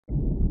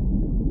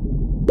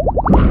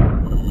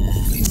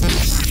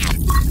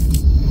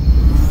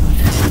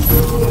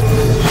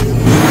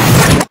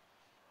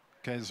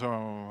Okay,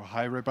 so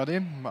hi everybody.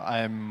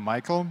 I'm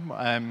Michael.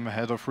 I'm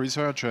head of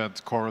research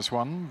at Chorus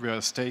One. We're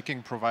a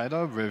staking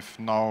provider with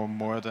now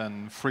more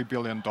than $3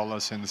 billion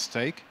in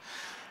stake.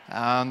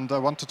 And I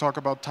want to talk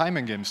about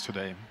timing games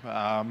today.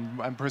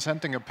 I'm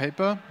presenting a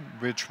paper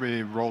which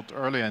we wrote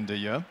earlier in the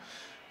year.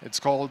 It's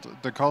called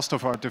The Cost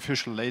of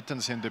Artificial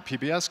Latency in the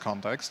PBS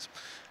Context.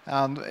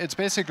 And it's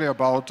basically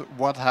about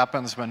what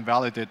happens when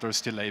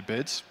validators delay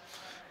bids.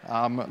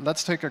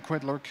 Let's take a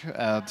quick look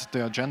at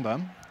the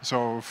agenda.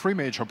 So 3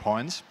 major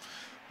points.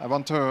 I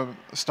want to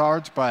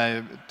start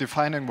by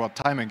defining what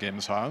timing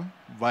games are,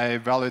 why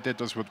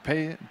validators would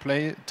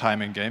play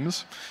timing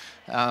games,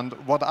 and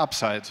what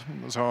upside,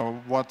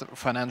 so what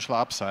financial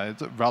upside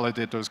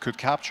validators could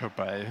capture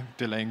by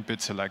delaying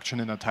bid selection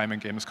in a timing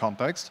games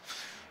context.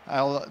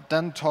 I'll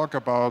then talk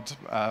about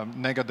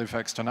negative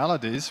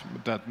externalities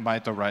that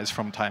might arise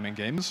from timing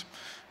games.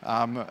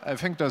 I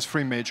think there's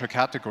 3 major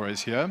categories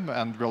here,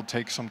 and we'll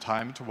take some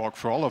time to walk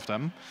through all of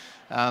them.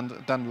 And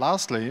then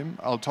lastly,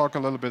 I'll talk a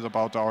little bit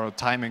about our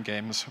timing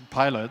games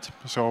pilot.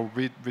 So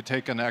we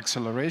take an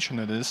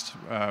accelerationist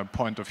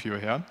point of view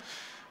here.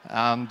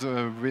 And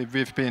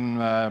we've been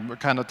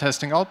kind of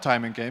testing out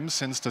timing games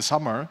since the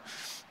summer.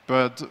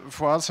 But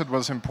for us, it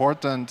was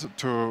important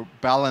to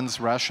balance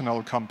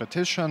rational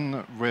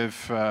competition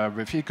with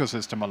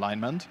ecosystem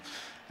alignment.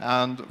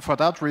 And for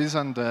that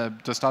reason,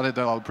 the study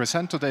that I'll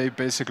present today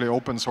basically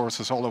open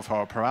sources all of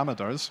our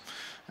parameters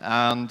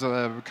and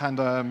kind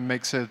of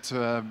makes it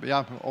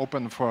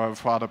open for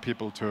other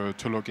people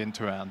to look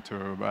into and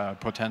to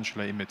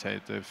potentially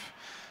imitate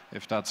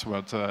if that's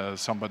what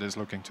somebody's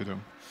looking to do.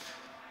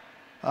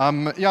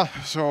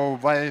 So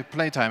why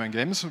play timing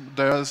games?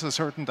 There's a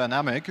certain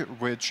dynamic,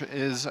 which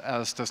is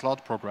as the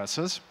slot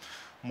progresses,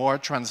 more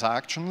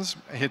transactions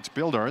hit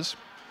builders.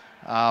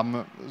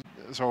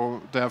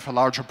 So they have a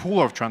larger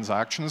pool of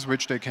transactions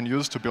which they can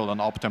use to build an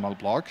optimal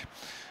block.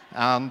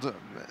 And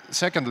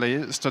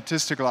secondly,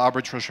 statistical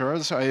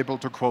arbitrageurs are able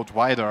to quote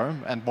wider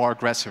and more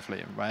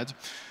aggressively, right?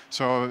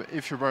 So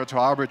if you were to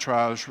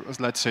arbitrage,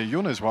 let's say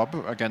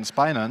Uniswap against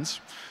Binance,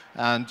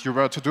 and you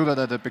were to do that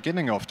at the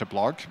beginning of the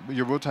block,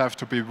 you would have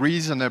to be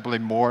reasonably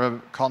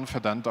more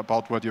confident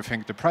about what you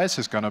think the price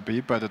is going to be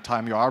by the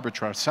time your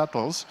arbitrage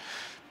settles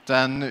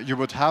than you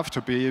would have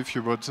to be if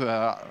you would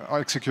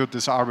execute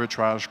this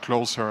arbitrage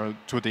closer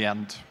to the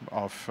end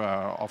of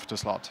the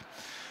slot.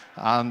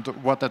 And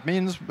what that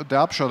means, the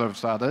upshot of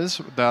that is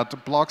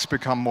that blocks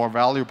become more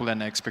valuable in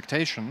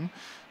expectation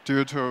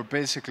due to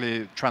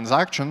basically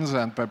transactions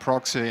and by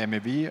proxy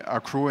MEV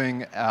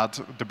accruing at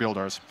the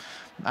builders.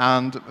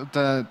 And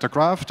the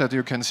graph that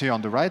you can see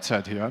on the right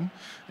side here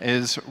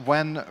is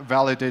when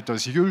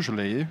validators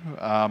usually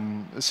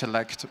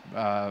select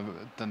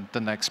the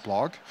next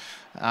block.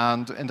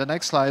 And in the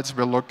next slides,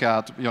 we'll look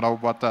at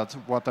what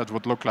that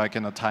would look like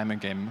in a timing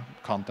game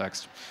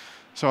context.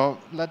 So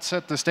let's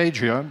set the stage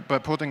here by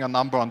putting a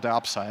number on the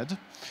upside.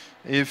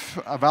 If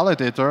a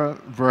validator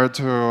were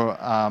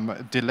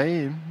to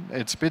delay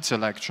its bid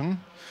selection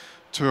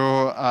to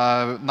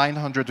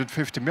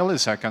 950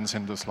 milliseconds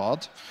in the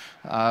slot,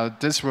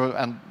 this will,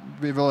 and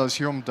we will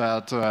assume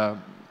that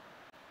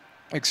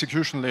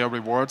execution layer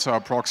rewards are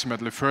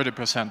approximately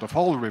 30% of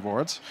all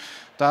rewards.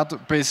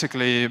 That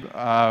basically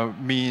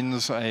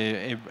means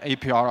a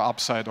APR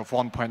upside of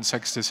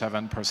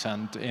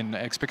 1.67% in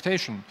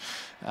expectation.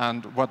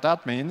 And what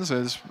that means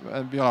is,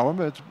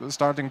 it's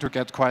starting to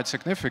get quite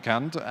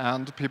significant,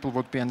 and people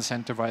would be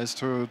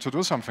incentivized to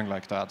do something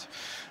like that.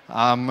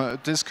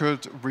 This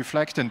could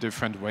reflect in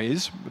different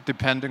ways,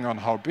 depending on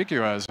how big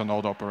you are as a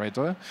node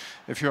operator.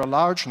 If you're a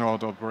large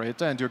node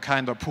operator and you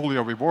kind of pool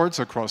your rewards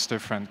across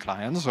different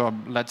clients, or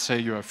let's say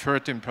you have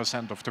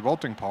 13% of the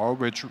voting power,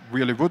 which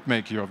really would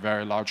make you a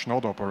very large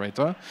node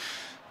operator,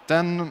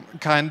 then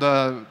kind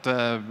of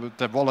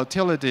the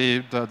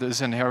volatility that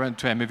is inherent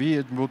to MEV,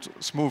 it would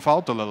smooth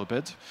out a little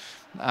bit.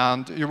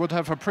 And you would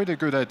have a pretty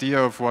good idea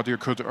of what you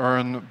could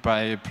earn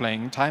by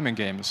playing timing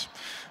games.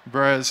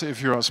 Whereas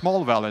if you're a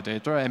small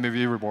validator,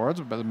 MEV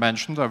rewards, but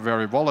mentioned, are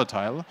very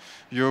volatile,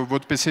 you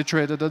would be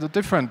situated at a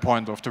different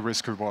point of the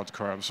risk-reward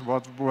curves.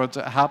 What would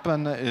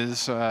happen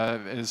is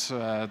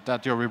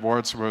that your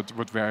rewards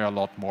would vary a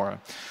lot more.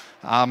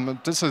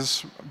 This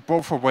is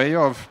both a way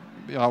of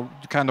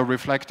kind of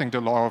reflecting the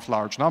law of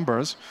large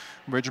numbers,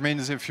 which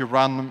means if you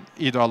run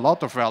either a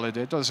lot of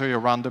validators or you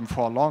run them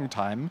for a long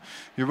time,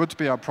 you would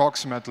be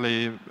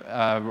approximately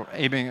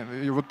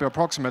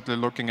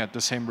looking at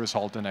the same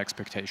result in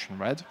expectation,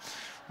 right?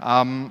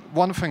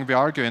 One thing we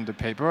argue in the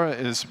paper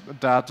is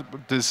that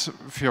this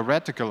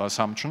theoretical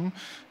assumption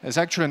is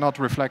actually not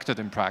reflected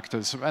in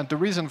practice. And the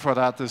reason for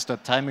that is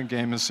that timing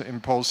games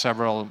impose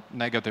several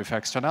negative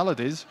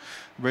externalities,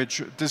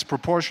 which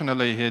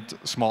disproportionately hit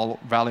small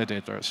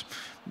validators.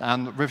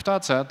 And with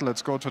that said,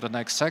 let's go to the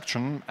next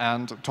section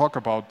and talk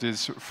about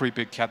these 3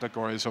 big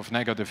categories of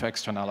negative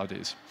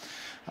externalities.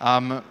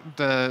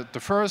 The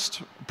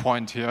first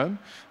point here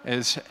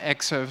is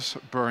excess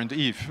burned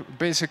ETH.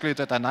 Basically,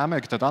 the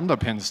dynamic that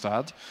underpins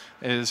that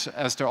is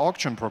as the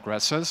auction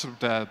progresses,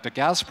 the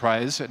gas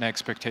price in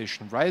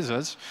expectation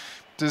rises,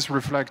 this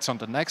reflects on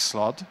the next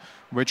slot,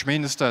 which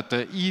means that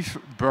the ETH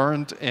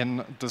burned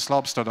in the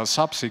slots that are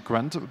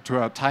subsequent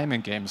to a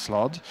timing game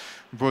slot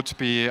would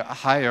be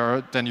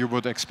higher than you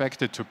would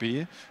expect it to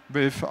be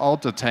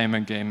without the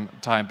timing game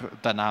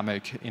type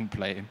dynamic in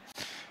play.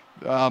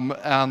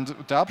 And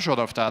the upshot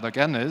of that,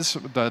 again, is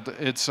that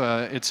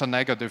it's a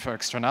negative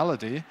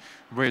externality,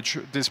 which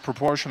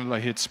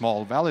disproportionately hits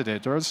small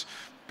validators,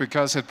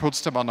 because it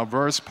puts them on a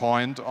worse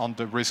point on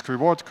the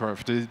risk-reward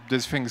curve.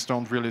 These things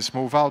don't really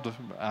smooth out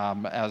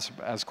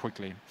as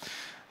quickly.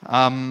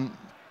 And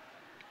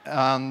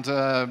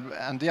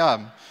yeah,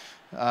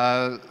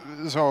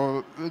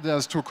 so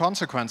there's two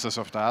consequences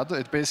of that.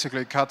 It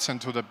basically cuts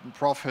into the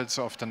profits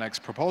of the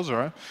next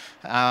proposer,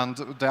 and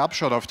the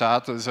upshot of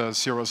that is a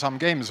zero-sum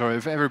game. So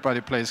if everybody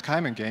plays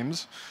timing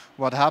games,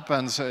 what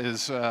happens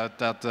is that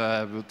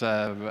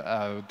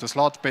the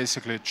slot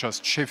basically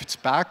just shifts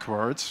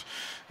backwards.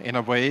 In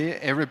a way,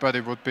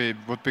 everybody would be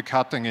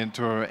cutting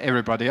into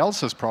everybody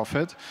else's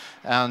profit,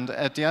 and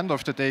at the end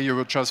of the day, you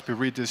would just be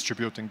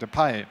redistributing the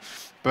pie.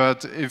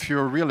 But if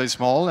you're really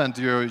small and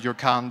you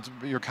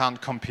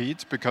can't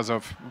compete because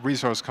of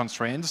resource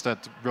constraints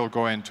that we'll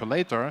go into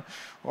later,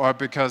 or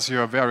because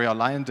you're very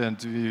aligned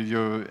and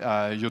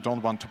you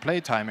don't want to play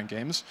timing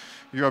games,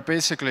 you're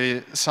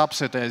basically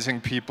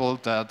subsidizing people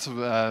that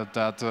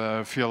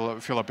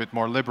feel a bit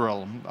more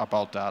liberal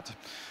about that.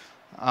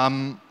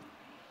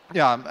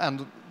 Yeah,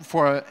 and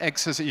for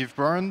excess ETH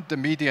burn, the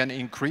median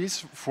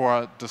increase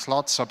for the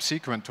slot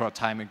subsequent to a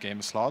timing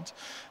game slot.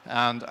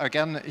 And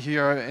again,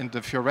 here in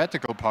the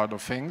theoretical part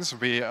of things,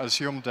 we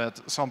assume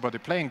that somebody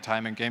playing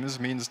timing games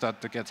means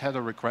that the get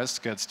header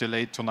request gets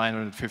delayed to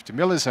 950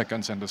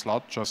 milliseconds in the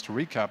slot, just to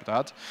recap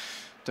that.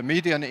 The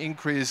median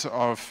increase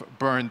of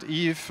burned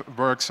ETH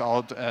works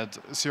out at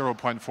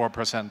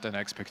 0.4% in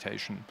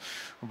expectation,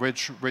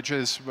 which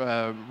is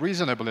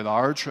reasonably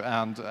large,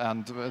 and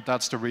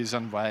that's the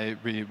reason why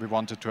we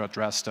wanted to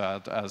address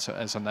that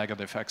as a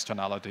negative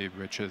externality,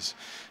 which is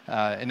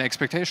in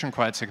expectation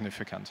quite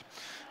significant.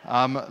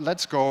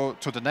 Let's go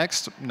to the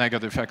next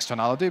negative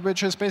externality,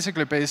 which is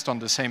basically based on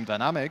the same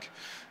dynamic.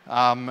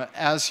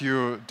 As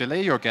you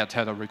delay your get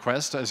header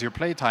request, as you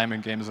play timing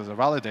games as a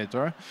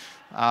validator,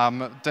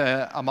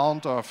 the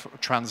amount of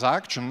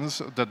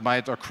transactions that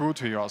might accrue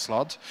to your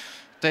slot,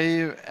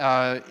 they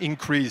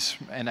increase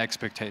in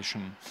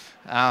expectation.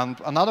 And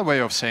another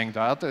way of saying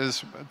that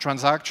is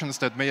transactions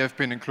that may have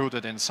been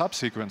included in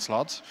subsequent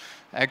slots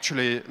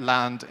actually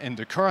land in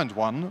the current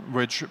one,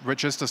 which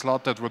is the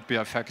slot that would be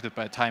affected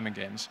by timing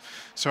games.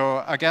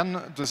 So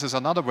again, this is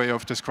another way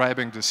of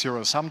describing the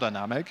zero-sum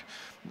dynamic.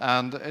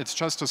 And it's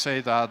just to say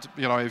that,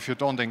 you know, if you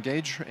don't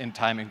engage in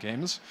timing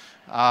games,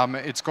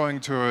 it's going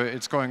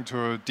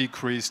to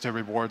decrease the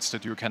rewards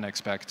that you can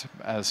expect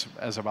as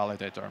a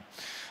validator.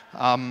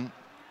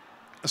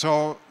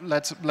 So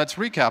let's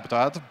recap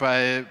that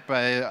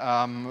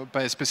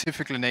by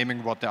specifically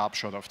naming what the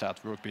upshot of that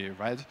would be,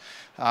 right?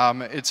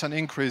 It's an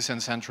increase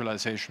in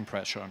centralization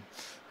pressure.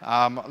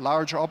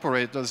 Large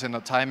operators in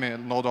a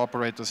timing node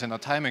operators in a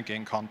timing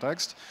game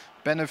context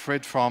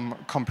benefit from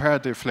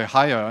comparatively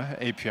higher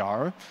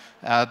APR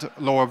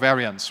at lower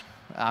variance.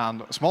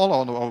 And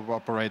small node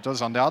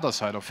operators, on the other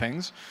side of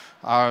things,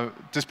 are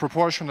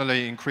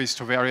disproportionately increased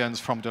to variance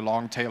from the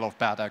long tail of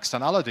bad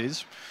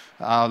externalities.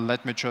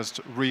 Let me just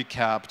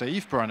recap the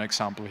ETH burn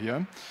example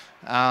here.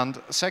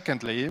 And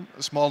secondly,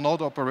 small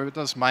node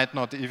operators might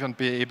not even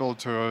be able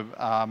to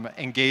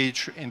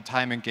engage in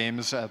timing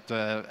games at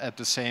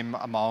the same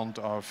amount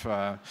of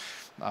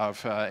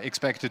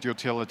expected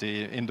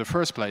utility in the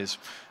first place.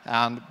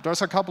 And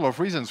there's a couple of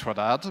reasons for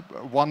that.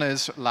 One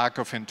is lack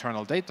of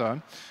internal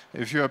data.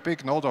 If you're a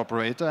big node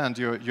operator and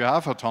you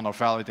have a ton of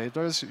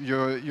validators,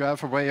 you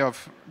have a way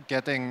of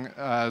getting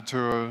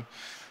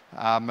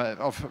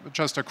of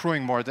just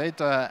accruing more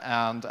data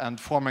and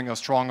forming a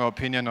stronger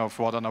opinion of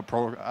what an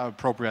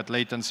appropriate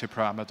latency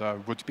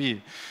parameter would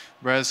be.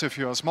 Whereas if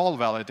you're a small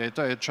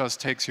validator, it just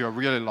takes you a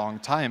really long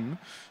time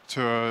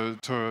to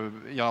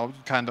you know,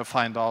 kind of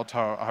find out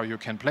how you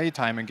can play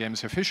timing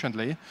games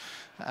efficiently.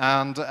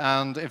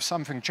 And if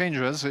something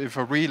changes, if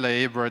a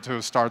relay were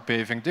to start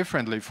behaving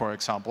differently, for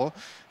example,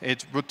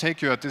 it would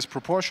take you a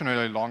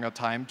disproportionately longer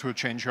time to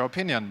change your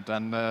opinion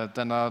than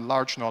a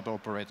large node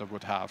operator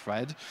would have,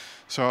 right?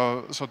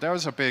 So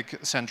there's a big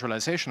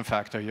centralization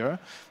factor here.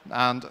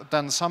 And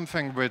then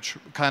something which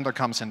kind of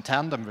comes in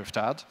tandem with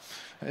that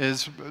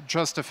is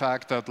just the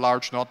fact that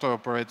large node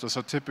operators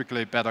are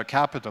typically better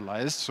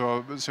capitalized,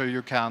 so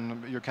you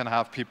can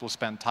have people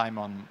spend time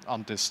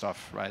on this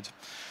stuff, right?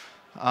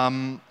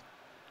 And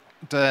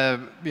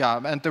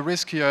the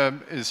risk here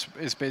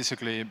is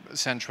basically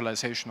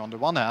centralization on the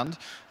one hand,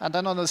 and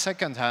then on the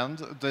second hand,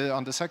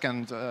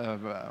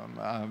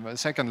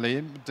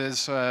 secondly,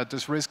 this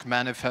risk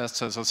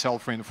manifests as a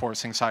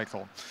self-reinforcing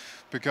cycle.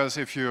 Because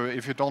if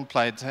you don't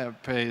play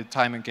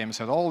timing games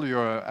at all,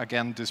 you're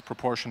again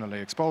disproportionately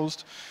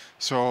exposed.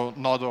 So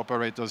node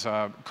operators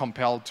are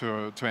compelled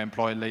to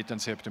employ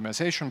latency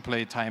optimization,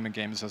 play timing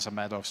games as a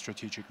matter of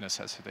strategic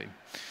necessity.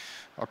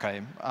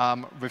 Okay.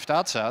 With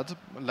that said,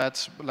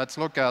 let's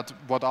look at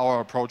what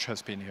our approach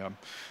has been here.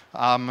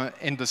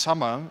 In the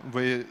summer,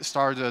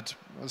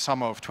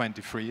 summer of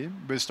 23,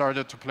 we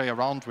started to play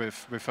around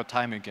with a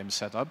timing game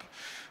setup.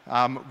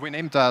 We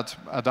named that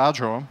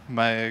Adagio.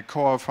 My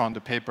co-author on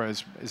the paper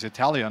is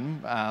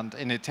Italian, and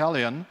in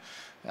Italian,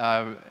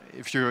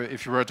 if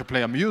you were to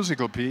play a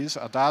musical piece,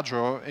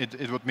 Adagio,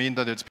 it would mean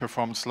that it's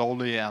performed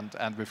slowly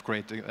and with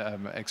great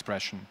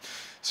expression.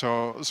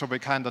 So we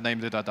kind of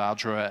named it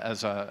Adagio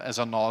as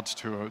a nod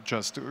to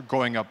just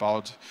going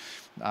about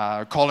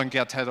calling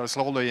get header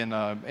slowly in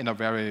a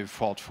very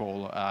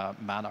thoughtful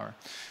manner.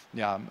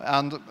 Yeah,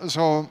 and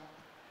so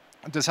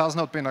this has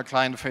not been a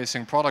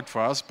client-facing product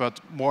for us, but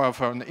more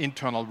of an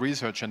internal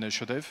research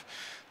initiative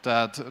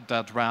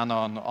that ran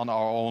on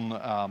our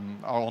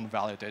own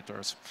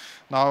validators.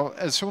 Now,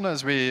 as soon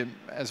as we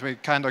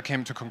kind of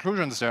came to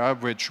conclusions there,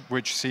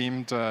 which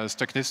seemed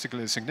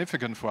statistically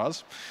significant for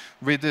us,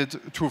 we did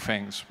two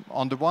things.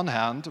 On the one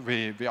hand,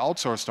 we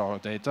outsourced our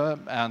data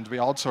and we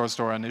outsourced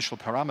our initial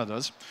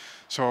parameters.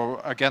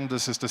 So again,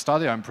 this is the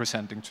study I'm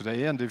presenting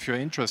today, and if you're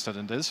interested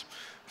in this,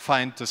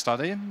 find the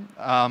study.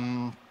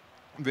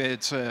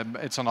 It's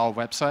on our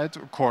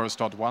website,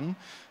 chorus.one.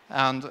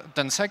 And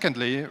then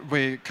secondly,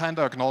 we kind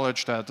of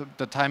acknowledged that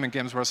the timing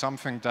games were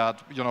something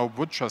that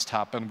would just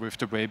happen with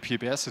the way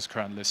PBS is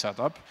currently set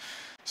up.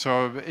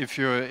 So if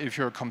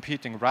you're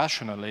competing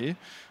rationally,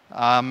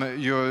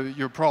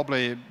 you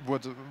probably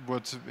would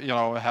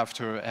have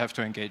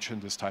to engage in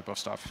this type of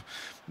stuff.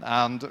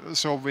 And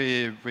so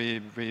we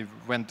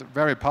went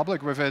very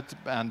public with it,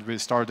 and we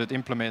started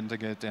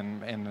implementing it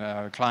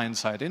in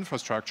client-side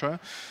infrastructure.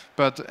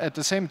 But at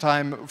the same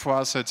time, for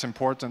us, it's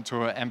important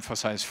to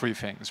emphasize three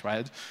things,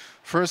 right?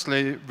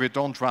 Firstly, we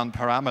don't run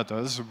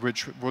parameters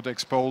which would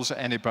expose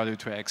anybody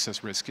to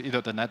access risk,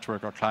 either the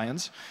network or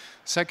clients.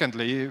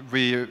 Secondly,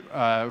 we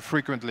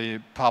frequently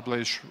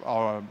publish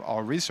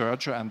our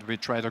research, and we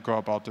try to go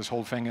about this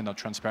whole thing in a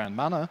transparent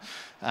manner.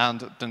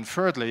 And then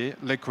thirdly,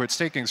 liquid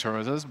staking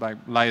services, like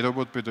Lido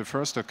would be the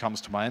first that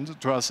comes to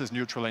mind, to us is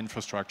neutral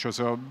infrastructure.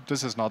 So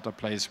this is not a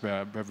place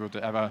where we would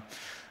ever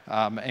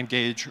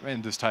engage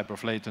in this type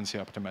of latency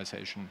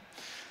optimization.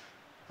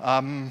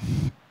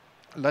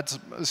 Let's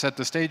set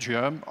the stage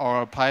here.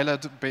 Our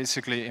pilot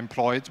basically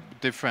employed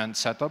different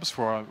setups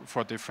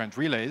for different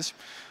relays.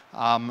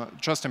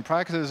 Just in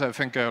practice, I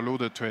think I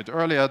alluded to it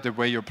earlier, the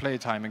way you play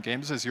timing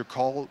games is you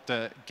call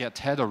the get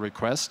header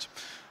request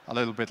a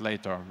little bit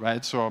later,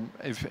 right? So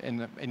if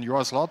in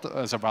your slot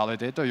as a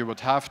validator, you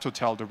would have to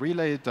tell the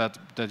relay that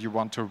you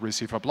want to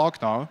receive a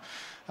block now.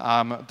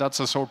 That's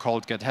a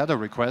so-called get header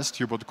request.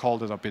 You would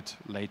call it a bit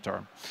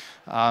later.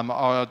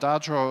 Our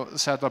Adagio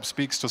setup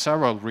speaks to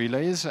several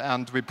relays,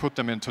 and we put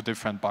them into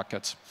different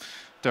buckets.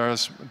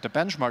 There's the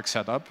benchmark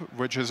setup,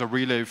 which is a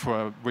relay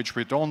for which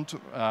we don't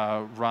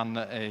run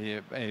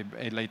a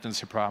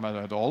latency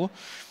parameter at all.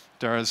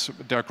 There's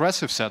the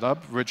aggressive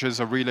setup, which is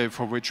a relay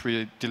for which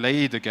we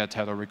delay the get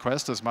header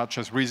request as much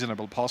as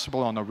reasonable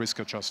possible on a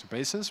risk-adjusted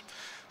basis.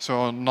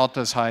 So not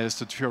as high as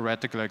the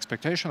theoretical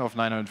expectation of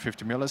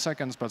 950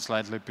 milliseconds, but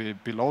slightly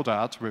below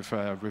that with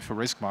a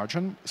risk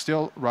margin,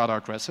 still rather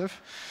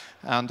aggressive.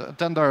 And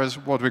then there is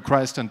what we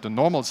christened the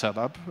normal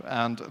setup,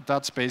 and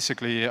that's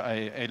basically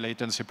a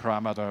latency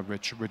parameter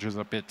which is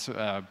a bit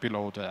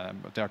below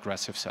the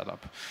aggressive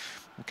setup.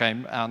 Okay,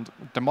 and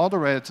the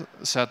moderate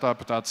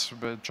setup, that's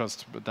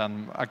just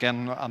then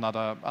again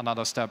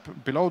another step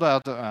below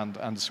that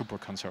and super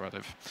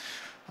conservative.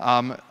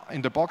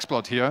 In the box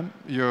plot here,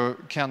 you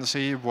can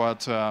see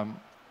what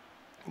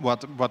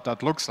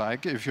that looks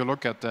like. If you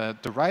look at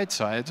the right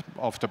side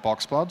of the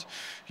box plot,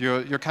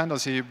 you kind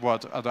of see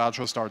what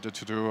Adagio started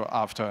to do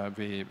after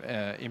we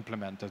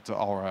implemented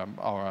our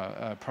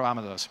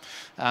parameters.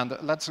 And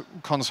let's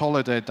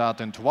consolidate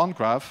that into one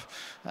graph.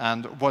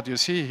 And what you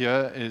see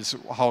here is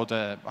how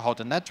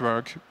the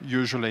network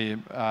usually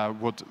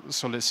would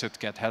solicit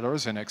get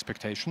headers in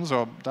expectation.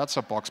 So that's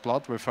a box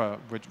plot with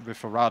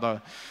a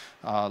rather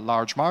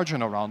large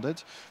margin around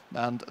it,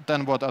 and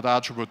then what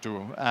Adagio would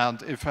do.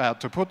 And if I had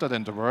to put that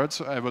into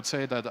words, I would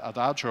say that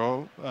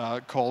Adagio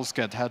calls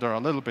get header a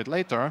little bit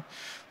later,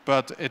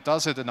 but it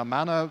does it in a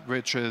manner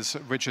which is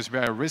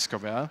very risk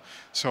aware.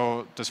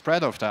 So the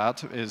spread of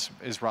that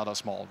is rather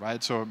small,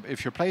 right? So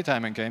if you play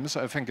timing games,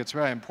 I think it's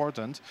very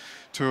important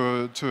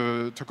to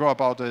go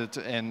about it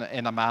in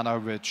a manner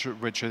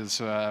which is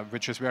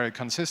very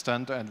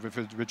consistent and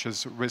which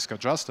is risk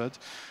adjusted.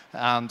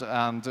 And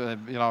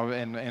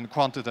in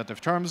quantitative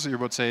terms, you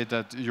would say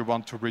that you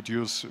want to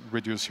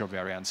reduce your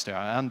variance there.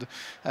 And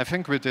I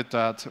think we did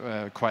that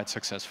quite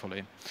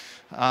successfully.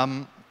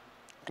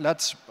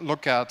 Let's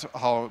look at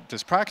how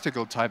this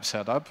practical type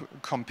setup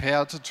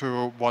compared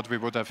to what we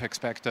would have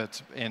expected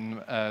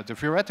in the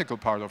theoretical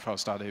part of our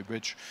study,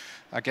 which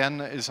again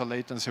is a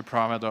latency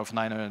parameter of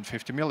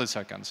 950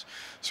 milliseconds.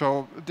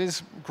 So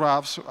these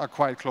graphs are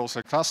quite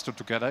closely clustered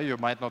together. You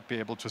might not be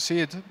able to see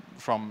it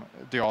from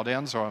the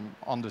audience or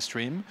on the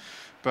stream,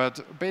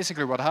 But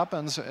basically what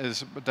happens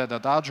is that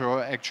Adagio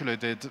actually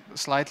did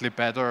slightly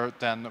better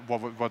than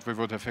what we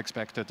would have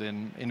expected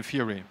in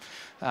theory.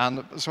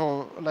 And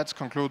so let's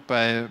conclude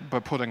by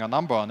putting a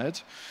number on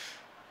it.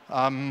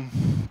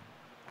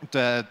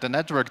 The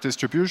network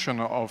distribution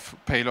of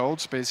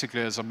payloads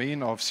basically is a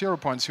mean of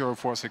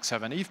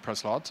 0.0467 ETH per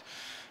slot.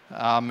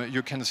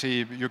 You can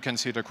see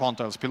the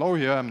quantiles below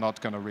here. I'm not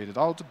going to read it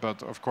out,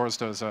 but of course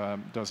there's a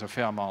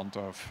fair amount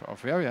of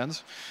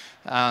variance.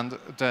 And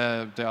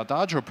the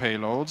Adagio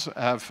payloads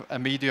have a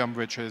median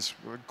which is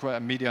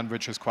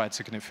quite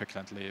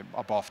significantly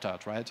above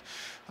that, right?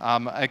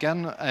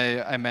 Again,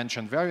 I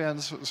mentioned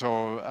variance,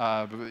 so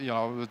you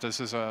know, this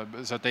is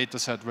a data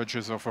set which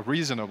is of a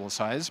reasonable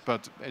size,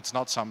 but it's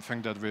not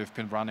something that we've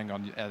been running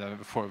on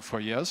for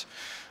years.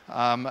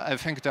 I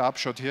think the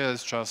upshot here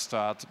is just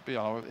that, you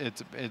know,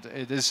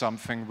 it is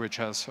something which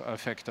has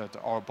affected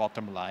our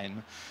bottom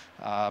line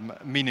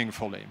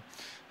meaningfully,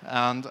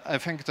 and I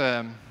think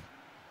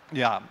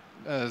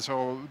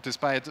so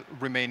despite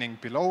remaining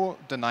below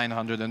the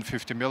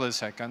 950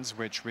 milliseconds,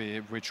 which we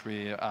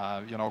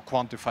you know,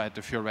 quantified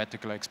the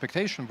theoretical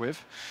expectation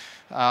with,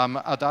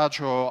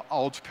 Adagio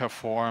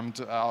outperformed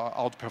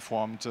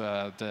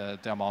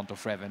the amount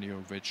of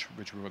revenue which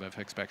we would have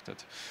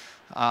expected.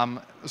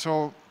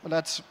 So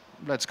let's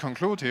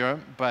conclude here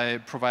by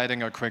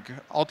providing a quick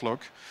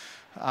outlook.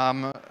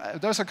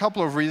 There's a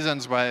couple of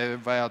reasons why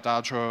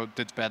Adagio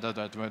did better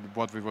than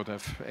what we would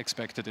have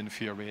expected in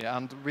theory.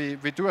 And we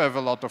do have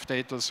a lot of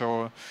data,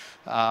 so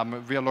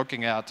we are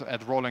looking at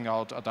rolling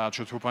out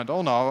Adagio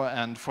 2.0 now.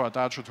 And for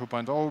Adagio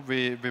 2.0,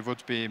 we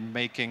would be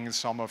making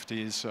some of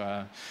these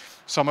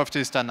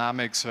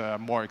dynamics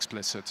more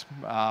explicit,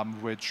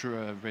 which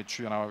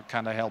you know,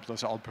 kind of helped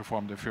us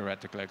outperform the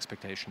theoretical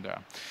expectation there.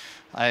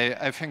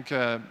 I think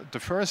the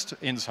first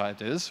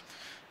insight is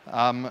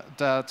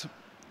that,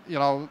 you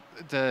know,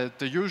 the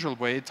usual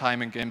way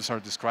timing games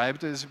are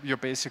described is you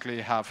basically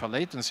have a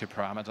latency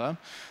parameter,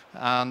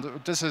 and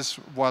this is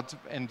what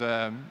in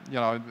the, you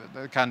know,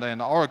 kind of in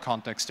our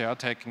context here,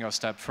 taking a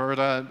step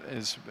further,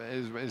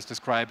 is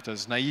described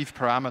as naive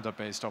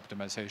parameter-based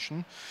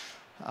optimization.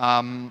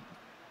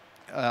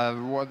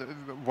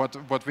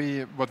 What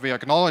we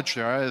acknowledge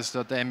here is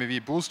that the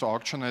MEV-Boost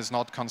auction is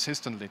not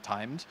consistently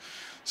timed.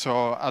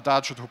 So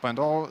Adagio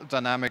 2.0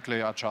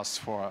 dynamically adjusts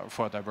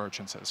for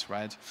divergences,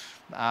 right?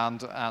 And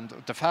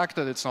the fact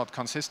that it's not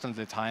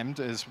consistently timed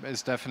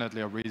is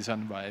definitely a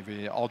reason why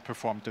we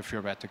outperformed the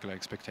theoretical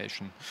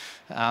expectation.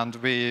 And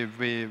we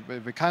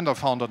kind of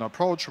found an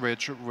approach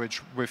which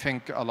we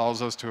think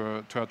allows us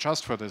to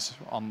adjust for this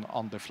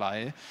on the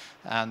fly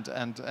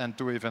and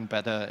do even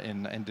better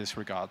in this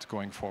regard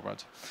going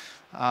forward.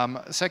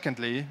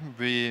 Secondly,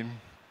 we,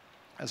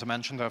 as I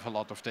mentioned, have a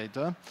lot of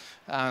data,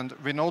 and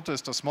we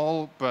noticed a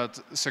small but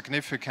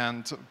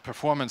significant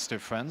performance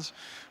difference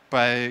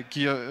by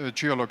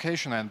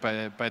geolocation and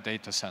by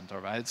data center,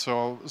 right?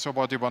 So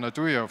what you want to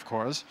do here, of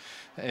course,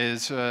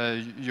 is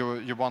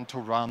you want to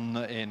run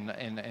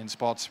in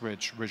spots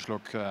which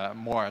look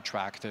more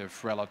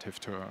attractive relative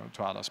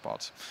to other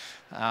spots.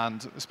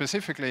 And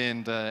specifically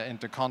in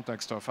the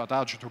context of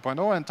Adagio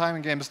 2.0 and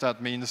timing games,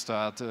 that means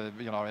that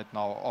you know, it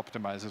now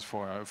optimizes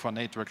for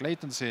network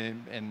latency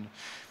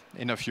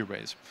in a few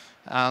ways.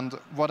 And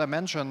what I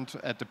mentioned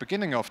at the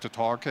beginning of the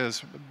talk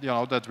is, you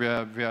know, that we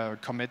are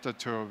committed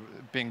to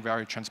being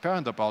very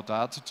transparent about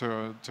that,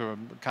 to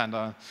kind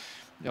of,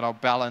 you know,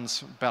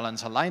 balance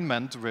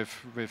alignment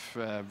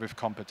with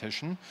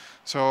competition.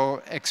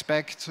 So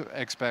expect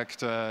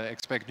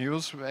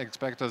news,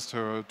 expect us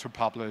to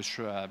publish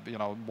you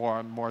know,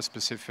 more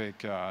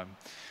specific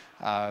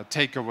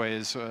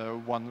takeaways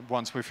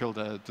once we feel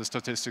the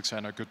statistics are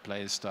in a good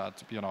place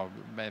that, you know,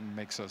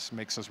 makes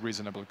us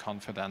reasonably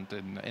confident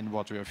in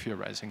what we are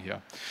theorizing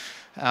here.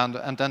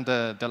 And then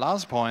the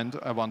last point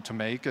I want to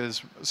make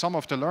is some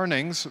of the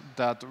learnings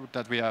that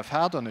we have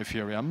had on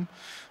Ethereum.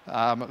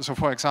 So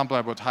for example,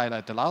 I would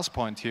highlight the last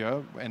point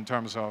here in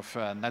terms of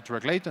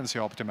network latency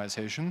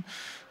optimization.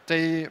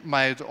 They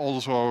might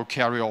also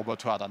carry over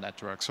to other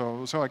networks.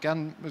 So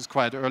again, it's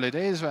quite early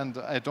days, and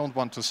I don't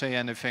want to say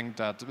anything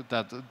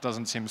that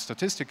doesn't seem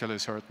statistically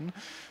certain.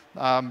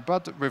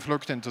 But we've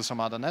looked into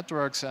some other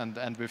networks,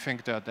 and we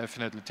think there are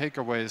definitely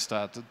takeaways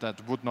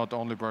that would not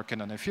only work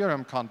in an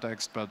Ethereum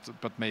context,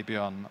 but maybe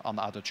on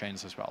other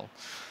chains as well.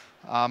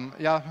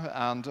 Yeah,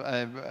 and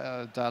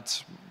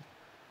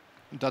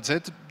that's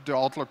it. The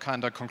outlook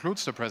kind of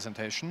concludes the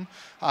presentation.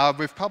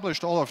 We've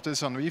published all of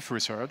this on ETH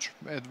research.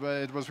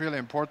 It was really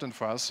important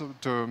for us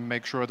to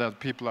make sure that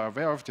people are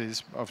aware of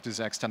these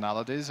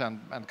externalities and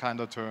kind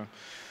of to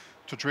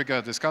trigger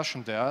a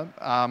discussion there.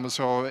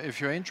 So if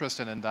you're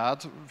interested in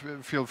that,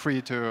 feel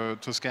free to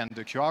scan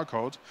the QR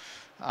code.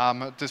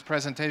 This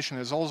presentation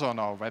is also on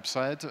our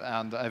website,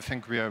 and I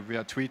think we are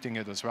tweeting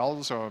it as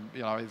well. So,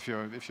 you know, if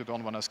you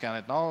don't want to scan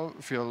it now,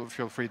 feel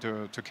free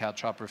to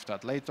catch up with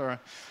that later.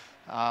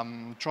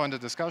 Join the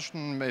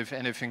discussion. If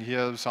anything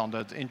here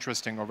sounded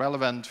interesting or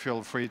relevant,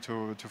 feel free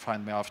to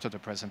find me after the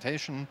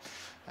presentation.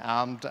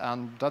 And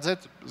that's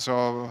it.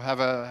 So have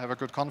a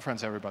good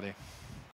conference, everybody.